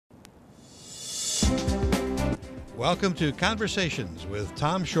Welcome to Conversations with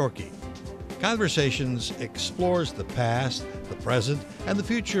Tom Shorkey. Conversations explores the past, the present, and the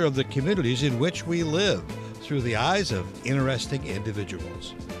future of the communities in which we live through the eyes of interesting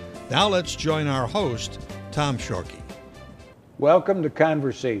individuals. Now let's join our host, Tom Shorkey. Welcome to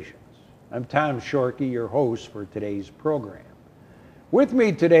Conversations. I'm Tom Shorkey, your host for today's program. With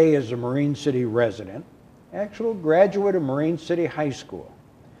me today is a Marine City resident, actual graduate of Marine City High School.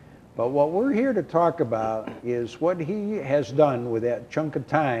 But what we're here to talk about is what he has done with that chunk of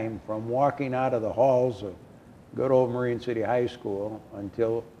time from walking out of the halls of good old Marine City High School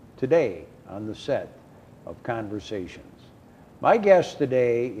until today on the set of Conversations. My guest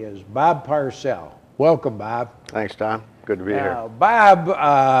today is Bob Parcell. Welcome, Bob. Thanks, Tom. Good to be here. Bob,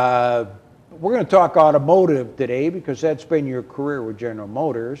 we're going to talk automotive today because that's been your career with General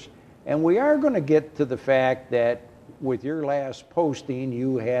Motors. And we are going to get to the fact that with your last posting,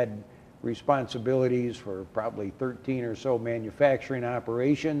 you had responsibilities for probably 13 or so manufacturing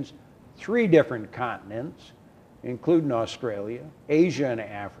operations, 3 different continents, including Australia, Asia, and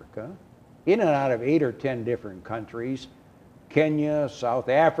Africa, in and out of 8 or 10 different countries, Kenya, South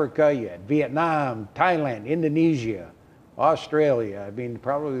Africa, you had Vietnam, Thailand, Indonesia, Australia. I mean,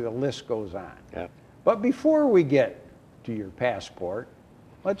 probably the list goes on. Yeah. But before we get to your passport,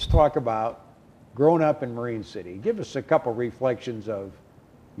 let's talk about growing up in Marine City. Give us a couple reflections of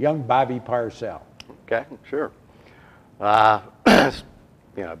young Bobby Parcell. Okay, sure. I've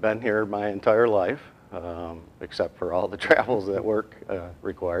been here my entire life, except for all the travels that work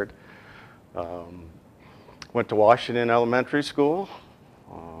required. Went to Washington Elementary School,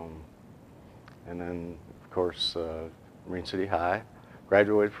 and then, of course, Marine City High.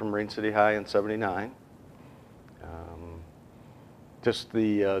 Graduated from Marine City High in '79. Just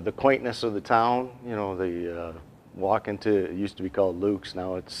the quaintness of the town, you know, the walk into, it used to be called Luke's,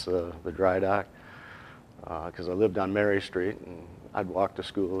 now it's the dry dock, because I lived on Mary Street, and I'd walk to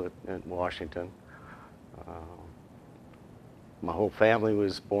school at Washington. My whole family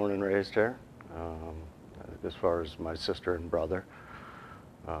was born and raised here, as far as my sister and brother.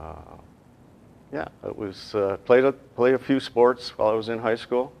 Yeah, it was, played a few sports while I was in high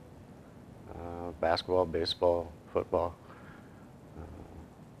school, basketball, baseball, football.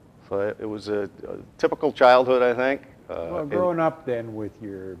 So it was a typical childhood, I think. Well, growing up then with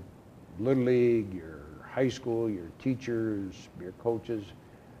your Little League, your high school, your teachers, your coaches,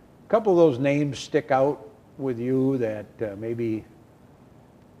 a couple of those names stick out with you that maybe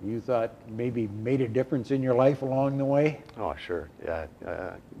you thought maybe made a difference in your life along the way? Oh, sure, yeah.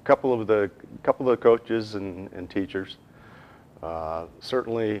 A couple of the coaches and teachers.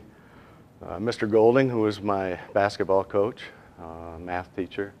 Certainly Mr. Golding, who was my basketball coach, math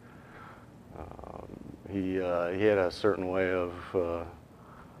teacher. He had a certain way of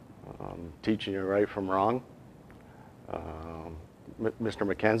teaching you right from wrong. Mr.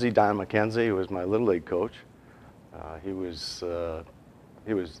 McKenzie, Don McKenzie, who was my Little League coach, he was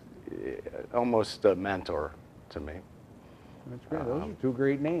almost a mentor to me. That's great. Those are 2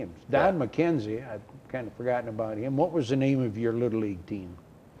 great names. Don McKenzie, I've kind of forgotten about him. What was the name of your Little League team?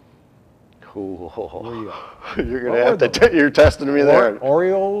 Cool. You're going to have to, you're testing me there.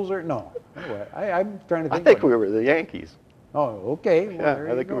 Orioles or no? I'm trying to think. I think we were the Yankees. Oh, okay. Well,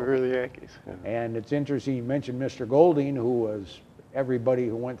 yeah, I think we were the Yankees. Yeah. And it's interesting you mentioned Mr. Golding, who was, everybody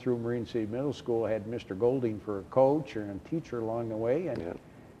who went through Marine City Middle School had Mr. Golding for a coach or a teacher along the way. And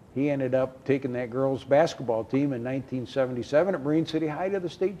he ended up taking that girls' basketball team in 1977 at Marine City High to the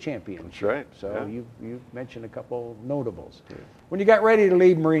state championship. That's right. So you've mentioned a couple notables. Yeah. When you got ready to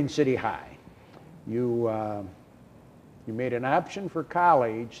leave Marine City High, you made an option for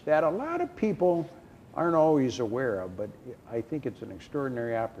college that a lot of people aren't always aware of, but I think it's an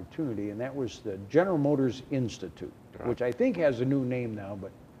extraordinary opportunity, and that was the General Motors Institute, which I think has a new name now,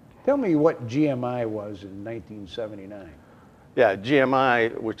 but tell me what GMI was in 1979. Yeah,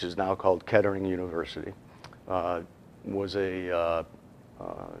 GMI, which is now called Kettering University, was a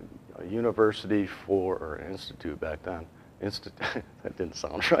university or an institute back then. That didn't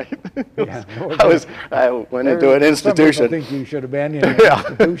sound right. Yeah, I went into an institution. Some people think you should have been in an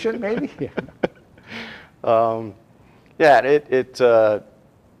institution, maybe.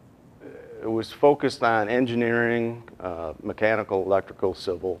 It was focused on engineering, mechanical, electrical,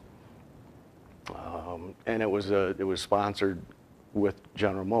 civil, and it was sponsored with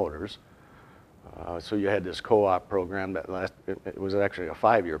General Motors. So you had this co-op program that it was actually a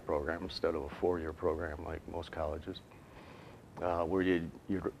 5-year program instead of a 4-year program like most colleges. Where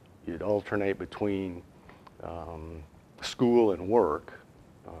you'd alternate between school and work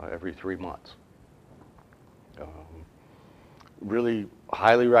every 3 months. Really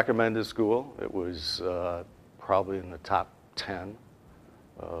highly recommended school. It was probably in the top 10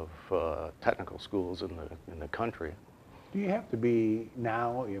 of technical schools in the country. Do you have to be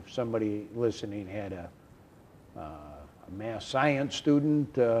now, if somebody listening had a math science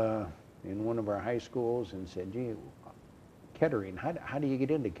student in one of our high schools and said, gee, Kettering, how do you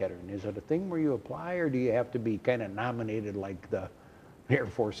get into Kettering? Is it a thing where you apply, or do you have to be kind of nominated like the Air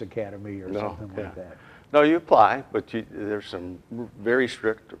Force Academy or something like that? No, you apply, but there's some very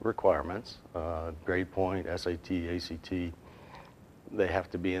strict requirements. Grade point, SAT, ACT. They have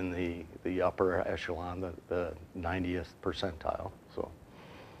to be in the upper echelon, the 90th percentile. So.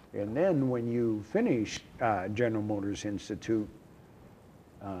 And then when you finish General Motors Institute,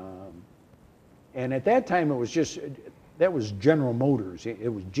 and at that time it was just, that was General Motors.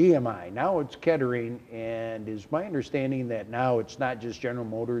 It was GMI. Now it's Kettering, and is my understanding that now it's not just General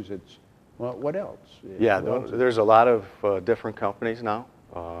Motors, it's, well, what else? Yeah, there's a lot of different companies now.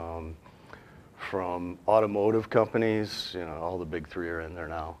 From automotive companies, all the big three are in there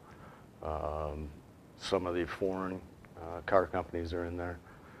now. Some of the foreign car companies are in there.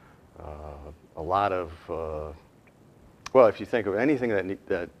 A lot of, well, if you think of anything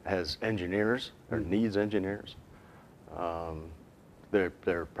that has engineers or needs engineers,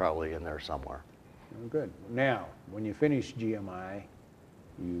 they're probably in there somewhere. Oh, good. Now, when you finish GMI,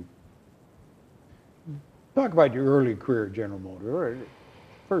 you talk about your early career at General Motors.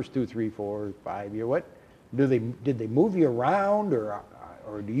 First 2, 3, 4, 5 years. What did they move you around, or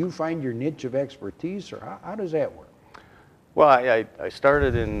do you find your niche of expertise, or how does that work? Well, I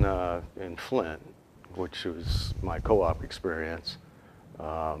started in Flint, which was my co-op experience,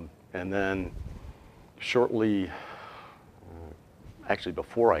 and then shortly, actually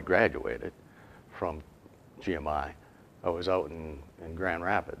before I graduated from GMI, I was out in Grand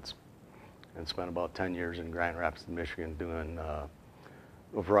Rapids and spent about 10 years in Grand Rapids, Michigan, doing a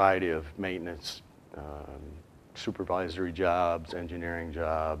variety of maintenance, supervisory jobs, engineering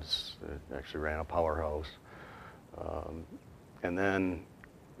jobs. Actually ran a powerhouse. And then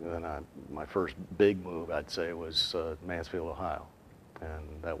my first big move, I'd say, was Mansfield, Ohio.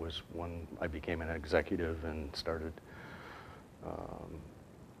 And that was when I became an executive and started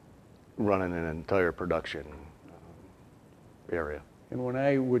running an entire production area. And when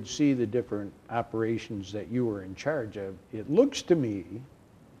I would see the different operations that you were in charge of, it looks to me,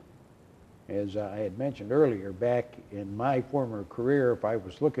 as I had mentioned earlier, back in my former career, if I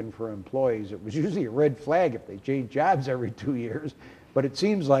was looking for employees, it was usually a red flag if they changed jobs every 2 years. But it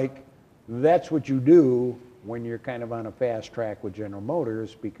seems like that's what you do when you're kind of on a fast track with General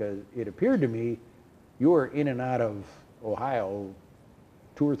Motors, because it appeared to me you were in and out of Ohio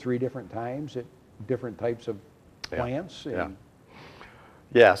 2 or 3 different times at different types of plants. Yeah.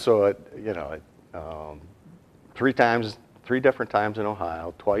 Yeah, so three different times in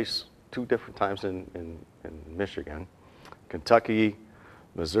Ohio, 2 different times in Michigan, Kentucky,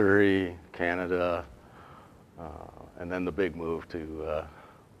 Missouri, Canada, and then the big move to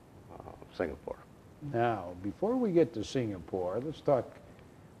Singapore. Now, before we get to Singapore, let's talk.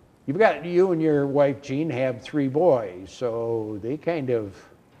 You and your wife Jean have 3 boys, so they kind of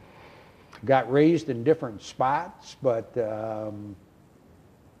got raised in different spots, but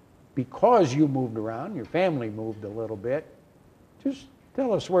because you moved around, your family moved a little bit, just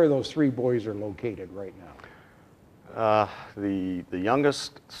tell us where those 3 boys are located right now. The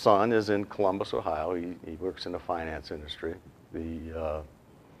youngest son is in Columbus, Ohio. He works in the finance industry. The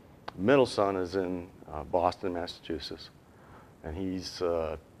middle son is in Boston, Massachusetts, and he's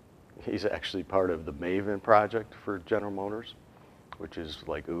actually part of the Maven project for General Motors, which is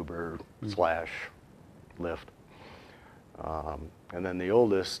like Uber / Lyft. And then the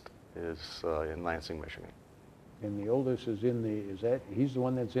oldest is in Lansing, Michigan. And the oldest is he's the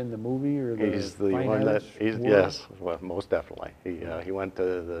one that's in the movie, or the He's the one that, yes, well, most definitely. He went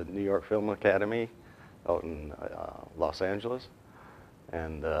to the New York Film Academy out in Los Angeles,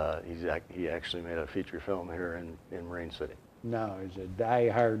 and he actually made a feature film here in Marine City. Now, as a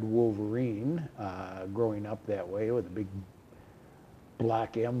die-hard Wolverine, growing up that way with a big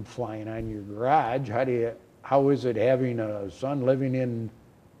Block M flying on your garage, how is it having a son living in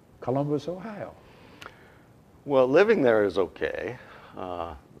Columbus, Ohio? Well, living there is okay.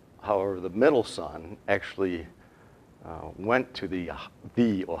 However, the middle son actually went to the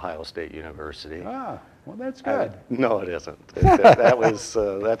Ohio State University. Ah, well, that's good. No, it isn't.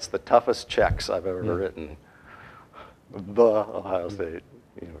 That's the toughest checks I've ever written. The Ohio State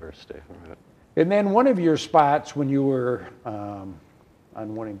University. Right. And then one of your spots when you were on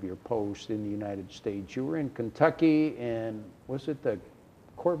one of your posts in the United States, you were in Kentucky, and was it the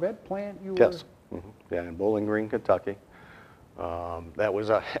Corvette plant you were? Yes. Mm-hmm. Yeah, in Bowling Green, Kentucky. That was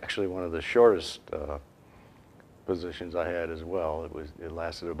actually one of the shortest positions I had as well. It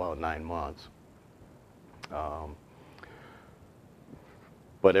lasted about 9 months.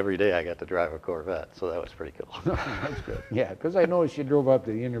 But every day I got to drive a Corvette, so that was pretty cool. That's good. Yeah, because I noticed you drove up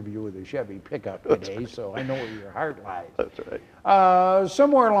to the interview with a Chevy pickup today, so I know where your heart lies. That's right.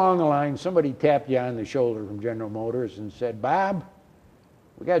 Somewhere along the line, somebody tapped you on the shoulder from General Motors and said, Bob,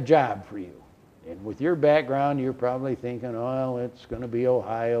 we got a job for you. And with your background, you're probably thinking, oh, it's going to be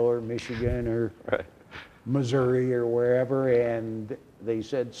Ohio or Michigan or Right. Missouri or wherever. And they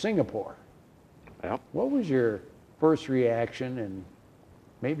said Singapore. Yep. What was your first reaction, and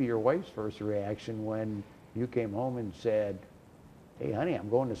maybe your wife's first reaction, when you came home and said, hey, honey, I'm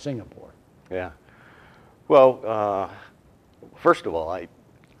going to Singapore? Yeah. Well, first of all, I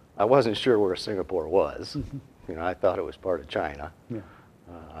wasn't sure where Singapore was. You know, I thought it was part of China. Yeah.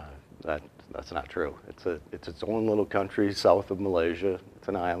 That's not true. It's its own little country south of Malaysia. It's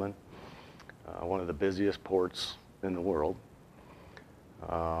an island. One of the busiest ports in the world.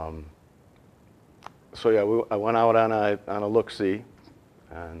 So yeah, I went out on a look-see,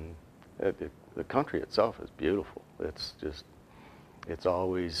 and the country itself is beautiful. It's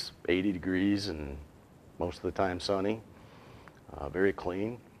always 80 degrees and most of the time sunny, very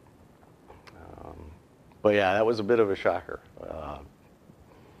clean. But yeah, that was a bit of a shocker.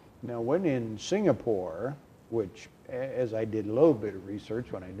 Now, when in Singapore, which, as I did a little bit of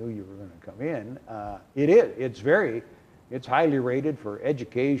research when I knew you were going to come in, it's highly rated for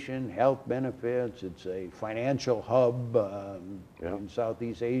education, health benefits. It's a financial hub in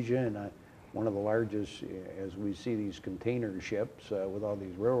Southeast Asia, and one of the largest, as we see these container ships with all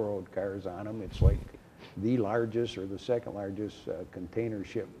these railroad cars on them, it's like the largest or the second largest container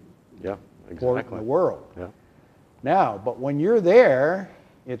ship port in the world. Yeah. Now, but when you're there,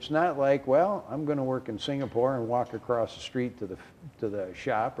 it's not like, well, I'm going to work in Singapore and walk across the street to the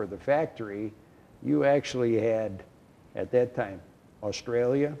shop or the factory. You actually had, at that time,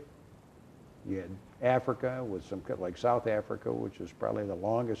 Australia. You had Africa, with some like South Africa, which was probably the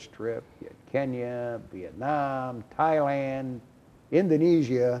longest trip. You had Kenya, Vietnam, Thailand,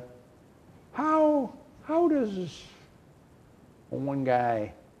 Indonesia. How does one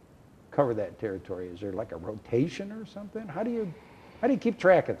guy cover that territory? Is there like a rotation or something? How do you keep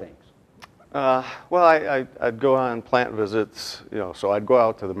track of things? Well, I'd go on plant visits, you know, so I'd go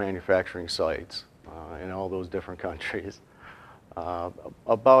out to the manufacturing sites in all those different countries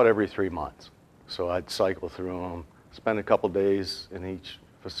about every 3 months. So I'd cycle through them, spend a couple days in each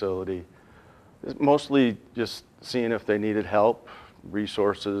facility, mostly just seeing if they needed help,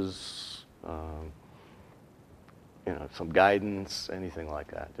 resources, you know, some guidance, anything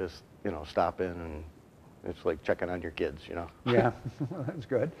like that. Just, you know, stop in, and it's like checking on your kids, you know. Yeah, that's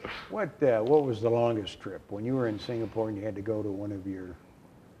good. What was the longest trip when you were in Singapore and you had to go to one of your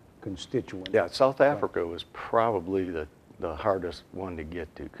constituents? Yeah, South Africa was probably the hardest one to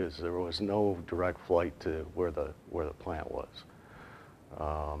get to, because there was no direct flight to where the plant was.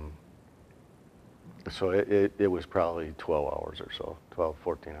 So it was probably 12 hours or so, 12,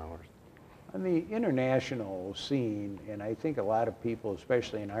 14 hours. On the international scene, and I think a lot of people,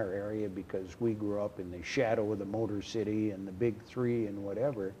 especially in our area, because we grew up in the shadow of the Motor City and the Big Three and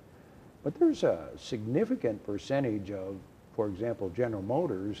whatever, but there's a significant percentage of, for example, General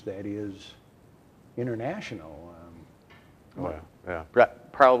Motors that is international. Oh, yeah.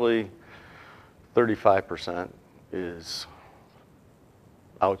 Probably 35% is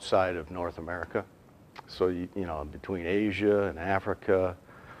outside of North America. So, you know, between Asia and Africa,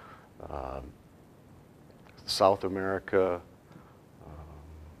 South America,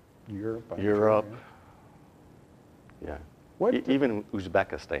 Europe. Europe, sure, yeah. Even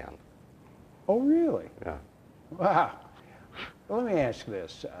Uzbekistan. Oh, really? Yeah. Wow. Well, let me ask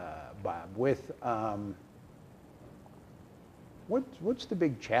this, Bob. With what's the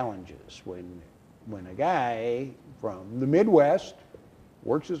big challenges when a guy from the Midwest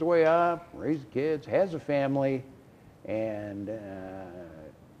works his way up, raises kids, has a family, and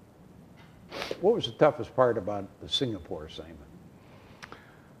what was the toughest part about the Singapore assignment?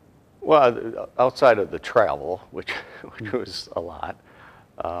 Well, outside of the travel, which was a lot,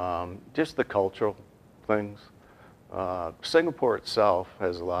 just the cultural things. Singapore itself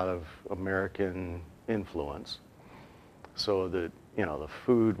has a lot of American influence, so that, you know, the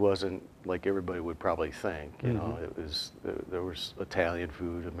food wasn't like everybody would probably think. You know, there was Italian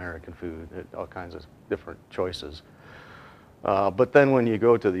food, American food, all kinds of different choices. But then when you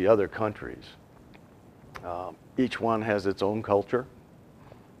go to the other countries, each one has its own culture.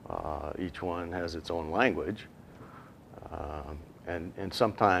 Each one has its own language. And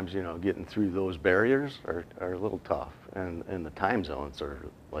sometimes, you know, getting through those barriers are a little tough. And the time zones are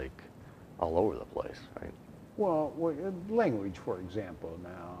like all over the place, right? Well, language, for example.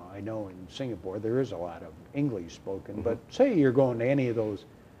 Now, I know in Singapore there is a lot of English spoken, but say you're going to any of those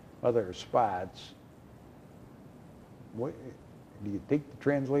other spots, what, do you take the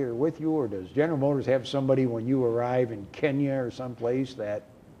translator with you, or does General Motors have somebody when you arrive in Kenya or someplace that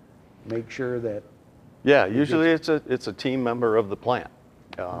makes sure that? Yeah, usually it's a team member of the plant.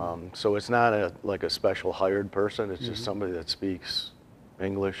 So it's not like a special hired person. It's just somebody that speaks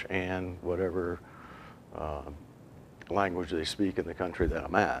English and whatever language they speak in the country that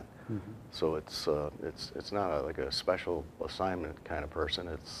I'm at. So it's not like a special assignment kind of person.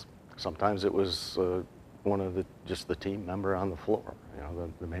 Sometimes it was one of just the team member on the floor, you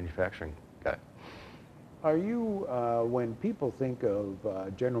know, the manufacturing guy. Are you, when people think of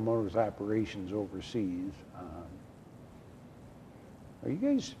General Motors operations overseas,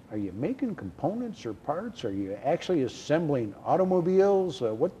 are you making components or parts? Are you actually assembling automobiles?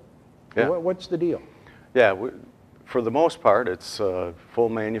 What's the deal? Yeah, for the most part, it's full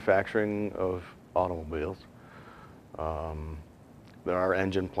manufacturing of automobiles. There are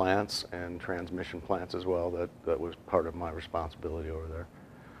engine plants and transmission plants as well. That was part of my responsibility over there.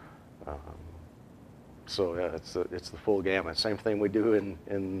 So yeah, it's the full gamut. Same thing we do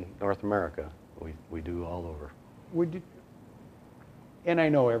in North America. We do all over. And I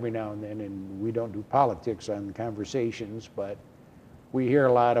know every now and then, and we don't do politics on conversations, but we hear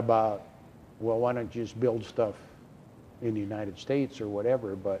a lot about, well, why don't you just build stuff in the United States or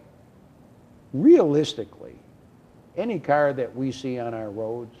whatever, but realistically, any car that we see on our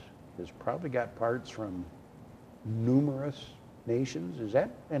roads has probably got parts from numerous nations. Is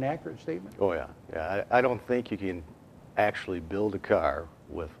that an accurate statement? Oh yeah, yeah. I don't think you can actually build a car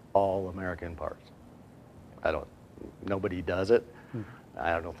with all American parts. Nobody does it.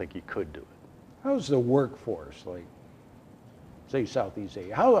 I don't think you could do it. How's the workforce, like, say Southeast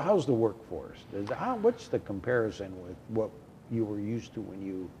Asia? How's the workforce? What's the comparison with what you were used to when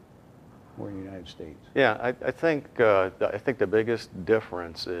you were in the United States? Yeah, I think the biggest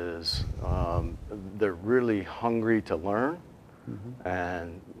difference is they're really hungry to learn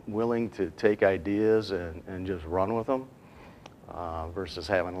and willing to take ideas and just run with them versus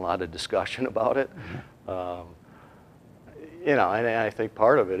having a lot of discussion about it. You know, and I think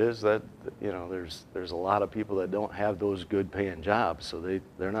part of it is that, you know, there's a lot of people that don't have those good paying jobs, so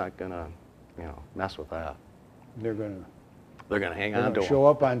they're not gonna, you know, mess with that. They're gonna hang on to them. Show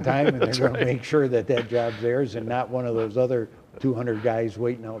up on time, and they're gonna right. make sure that job's theirs and not one of those other 200 guys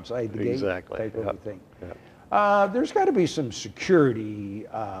waiting outside the gate type of a thing. Yep. There's got to be some security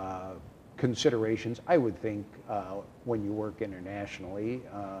considerations, I would think, when you work internationally.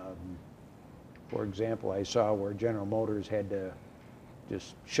 For example, I saw where General Motors had to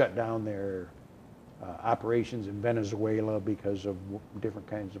just shut down their operations in Venezuela because of different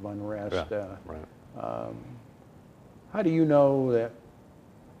kinds of unrest. Right. How do you know that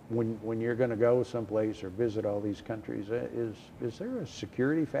when you're going to go someplace or visit all these countries, is there a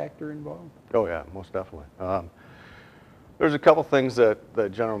security factor involved? Oh yeah, most definitely. There's a couple things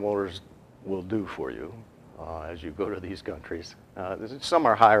that General Motors will do for you as you go to these countries. Some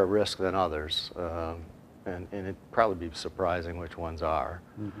are higher risk than others, and it'd probably be surprising which ones are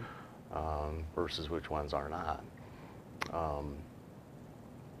versus which ones are not.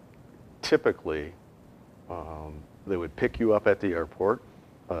 Typically, they would pick you up at the airport,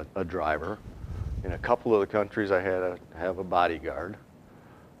 a driver. In a couple of the countries, I had to have a bodyguard.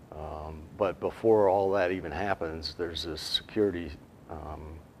 But before all that even happens, there's this security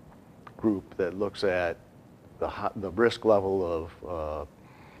group that looks at the risk level of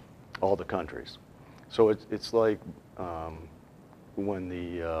all the countries. So it's like when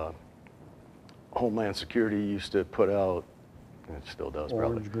the Homeland Security used to put out, and it still does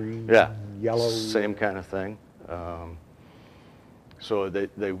orange, probably. green, Yeah, yellow. same kind of thing. So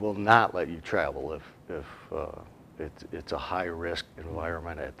they will not let you travel if it's a high risk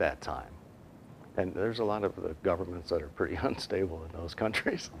environment at that time. And there's a lot of the governments that are pretty unstable in those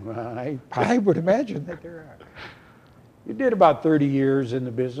countries. I would imagine that there are. You did about 30 years in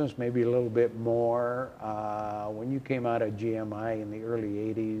the business, maybe a little bit more. When you came out of GMI in the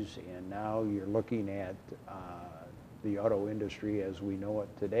early 80s, and now you're looking at the auto industry as we know it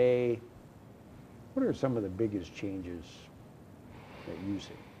today, what are some of the biggest changes that you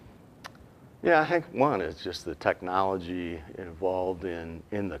see? Yeah, I think one is just the technology involved in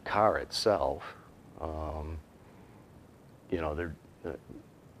the car itself. You know,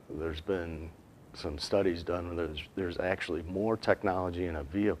 there's been some studies done where there's actually more technology in a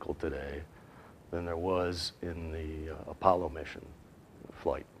vehicle today than there was in the Apollo mission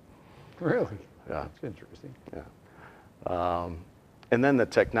flight. Really? Yeah. That's interesting. Yeah. And then the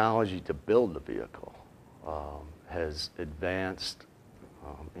technology to build the vehicle. has advanced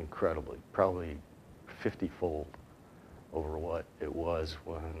incredibly, probably 50-fold over what it was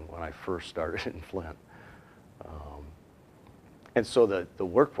when I first started in Flint. And so the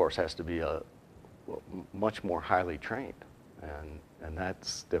workforce has to be much more highly trained, and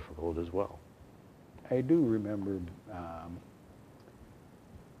that's difficult as well. I do remember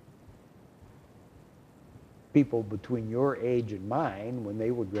people between your age and mine, when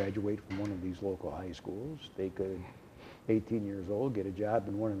they would graduate from one of these local high schools, they could, 18 years old, get a job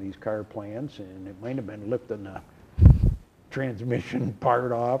in one of these car plants, and it might have been lifting a transmission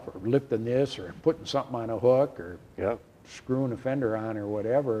part off, or lifting this, or putting something on a hook, or Yep. screwing a fender on, or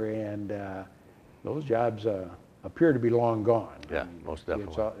whatever, and those jobs appear to be long gone. Yeah, most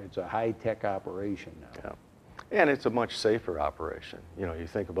definitely. It's a high-tech operation now. Yeah. And it's a much safer operation. You know, you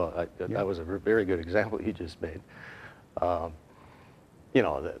think about, that was a very good example you just made. You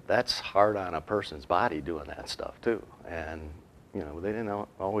know, that's hard on a person's body doing that stuff too. And, you know, they didn't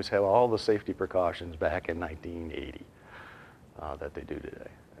always have all the safety precautions back in 1980 that they do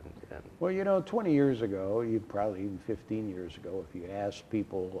today. And Well, you know, 20 years ago, you probably even 15 years ago, if you asked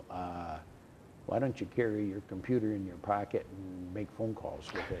people, why don't you carry your computer in your pocket and make phone calls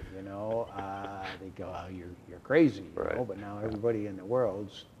with it, you know? They go, oh, you're crazy, you know? But now everybody in the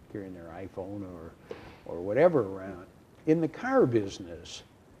world's carrying their iPhone or whatever around. In the car business,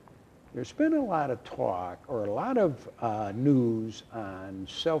 there's been a lot of talk or a lot of news on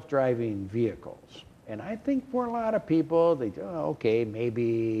self-driving vehicles. And I think for a lot of people, they go, oh, okay,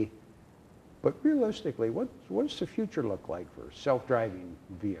 maybe, but realistically, what's the future look like for self-driving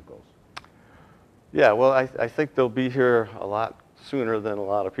vehicles? yeah, well, I think they'll be here a lot sooner than a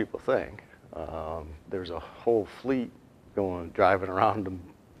lot of people think. There's a whole fleet driving around them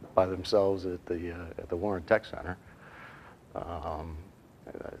by themselves at the Warren Tech Center. I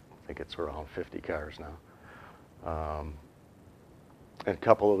think it's around 50 cars now. And a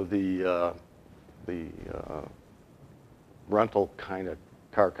couple of the rental kind of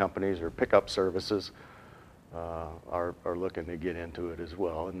car companies or pickup services are looking to get into it as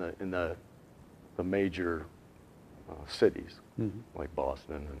well in the major cities, like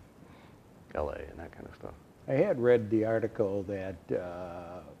Boston and LA and that kind of stuff. I had read the article that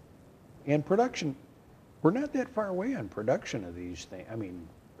in production, we're not that far away on production of these things. I mean,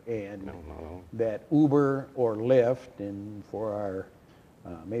 and No. that Uber or Lyft, and for our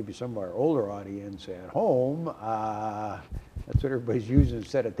maybe some of our older audience at home, that's what everybody's using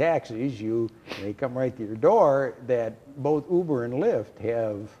instead of taxis. They come right to your door. That both Uber and Lyft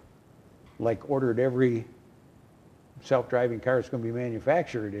have like ordered every self-driving car is going to be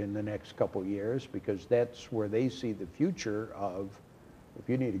manufactured in the next couple years, because that's where they see the future of, if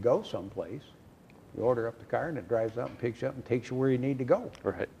you need to go someplace, you order up the car and it drives up and picks you up and takes you where you need to go.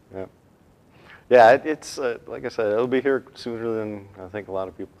 Right, yeah. Yeah, it's, like I said, it'll be here sooner than I think a lot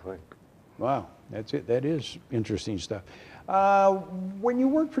of people think. Wow, that's it. That is interesting stuff. When you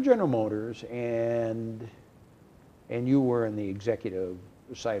worked for General Motors and you were in the executive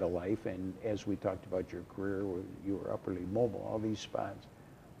side of life, and as we talked about your career, where you were upperly mobile, all these spots,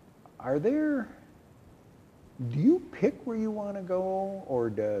 do you pick where you want to go, or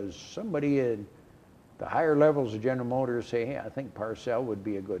does somebody in the higher levels of General Motors say, hey, I think Parcell would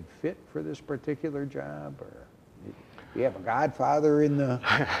be a good fit for this particular job? Or do you have a godfather in the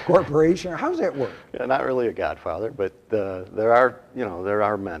corporation? Or how's that work? Yeah, not really a godfather, but there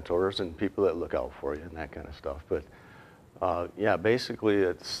are mentors and people that look out for you and that kind of stuff. But yeah, basically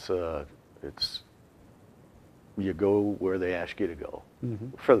it's you go where they ask you to go,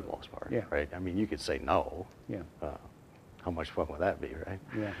 for the most part, right? I mean, you could say no. Yeah. How much fun would that be, right?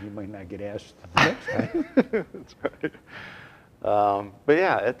 Yeah, you might not get asked the next time. That's right. But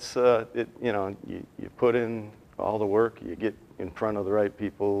yeah, it's you put in all the work, you get in front of the right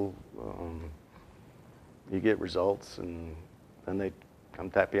people, you get results, and then they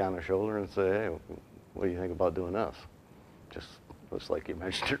come tap you on the shoulder and say, hey, what do you think about doing this? Just like you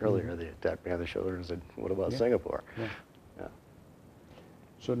mentioned earlier, they tapped me on the shoulder and said, what about Singapore? Yeah. Yeah.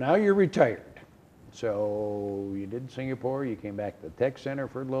 So now you're retired. So you did Singapore, you came back to the Tech Center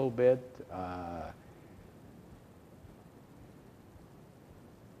for a little bit.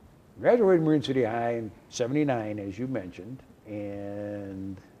 Graduated Marine City High in '79, as you mentioned,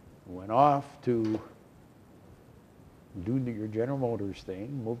 and went off to do your General Motors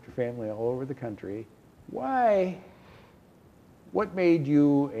thing, moved your family all over the country. Why? What made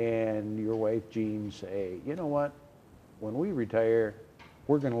you and your wife, Jean, say, you know what, when we retire,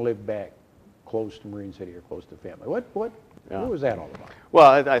 we're going to live back close to Marine City or close to family? What What was that all about?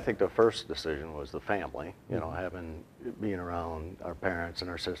 Well, I think the first decision was the family, you know, being around our parents and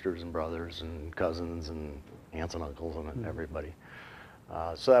our sisters and brothers and cousins and aunts and uncles and everybody.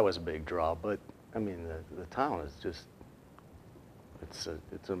 So that was a big draw. But I mean, the town is just, it's an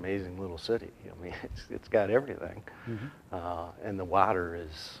amazing little city. I mean, it's got everything. And the water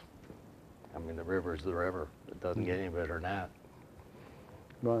is, I mean, the river is the river. It doesn't get any better than that.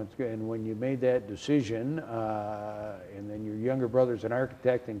 Well, it's good. And when you made that decision, and then your younger brother's an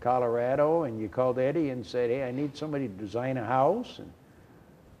architect in Colorado, and you called Eddie and said, hey, I need somebody to design a house. And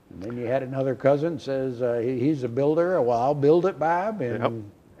then you had another cousin says, he's a builder. Well, I'll build it, Bob. And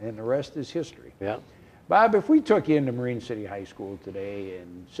the rest is history. Yeah. Bob, if we took you into Marine City High School today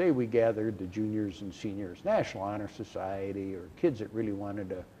and say we gathered the juniors and seniors, National Honor Society, or kids that really wanted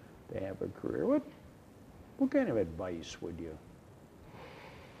to have a career, what kind of advice would you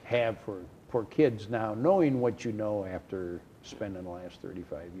have for kids now, knowing what you know after spending the last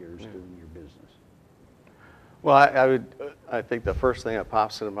 35 years doing your business? Well, I think the first thing that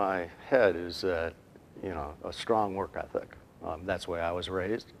pops into my head is that, you know, a strong work ethic. That's the way I was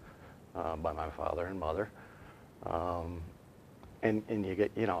raised by my father and mother. And you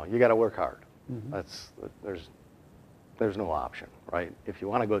got to work hard. There's no option, right? If you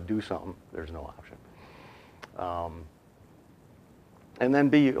want to go do something, there's no option. And then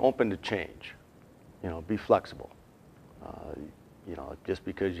be open to change, you know, be flexible. You know, just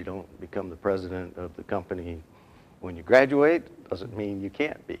because you don't become the president of the company when you graduate doesn't mean you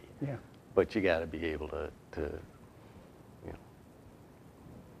can't be. Yeah. But you got to be able to you know,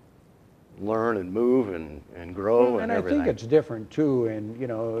 learn and move and grow and everything. I think it's different too. And you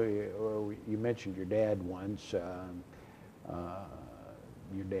know, you mentioned your dad once. Your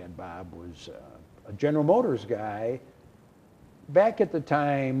dad Bob was a General Motors guy. Back at the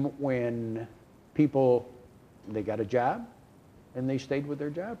time when people, they got a job and they stayed with their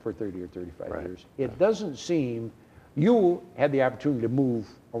job for 30 or 35 years. It doesn't seem, you had the opportunity to move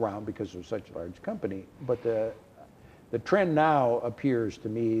around because it was such a large company, but the trend now appears to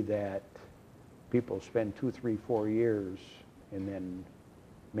me that people spend 2, 3, 4 years and then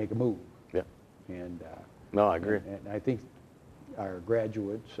make a move. Yeah. And no, I agree. And I think our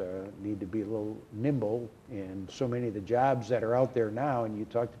graduates need to be a little nimble, and so many of the jobs that are out there now, and you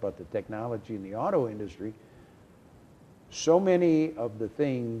talked about the technology in the auto industry, so many of the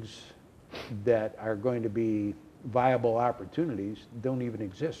things that are going to be viable opportunities don't even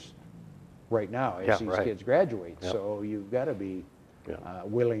exist right now as these kids graduate. So you've got to be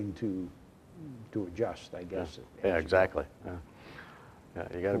willing to adjust, I guess. Yeah, exactly. Yeah,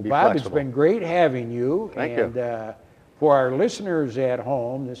 you got to be Bob, flexible. It's been great having you. Thank you. For our listeners at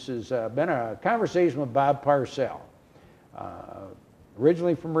home, this has been a conversation with Bob Parcell.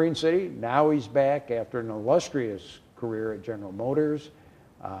 Originally from Marine City, now he's back after an illustrious career at General Motors.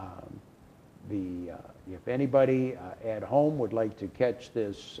 If anybody at home would like to catch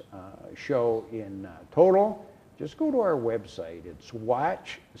this show in total, just go to our website. It's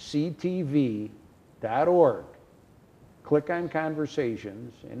watchctv.org. Click on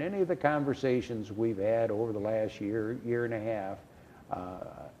Conversations, and any of the conversations we've had over the last year and a half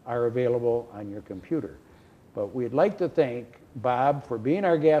are available on your computer. But we'd like to thank Bob for being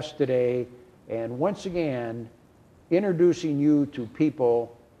our guest today, and once again, introducing you to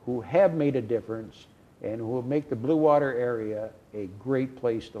people who have made a difference and who will make the Blue Water area a great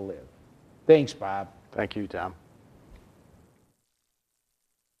place to live. Thanks, Bob. Thank you, Tom.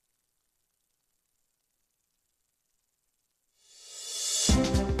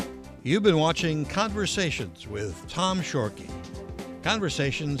 You've been watching Conversations with Tom Shorkey.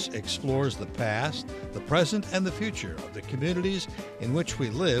 Conversations explores the past, the present, and the future of the communities in which we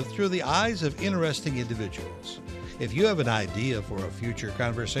live through the eyes of interesting individuals. If you have an idea for a future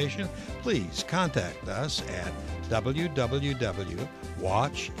conversation, please contact us at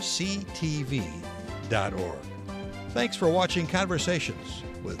www.watchctv.org. Thanks for watching Conversations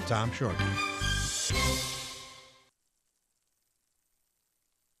with Tom Shorkey.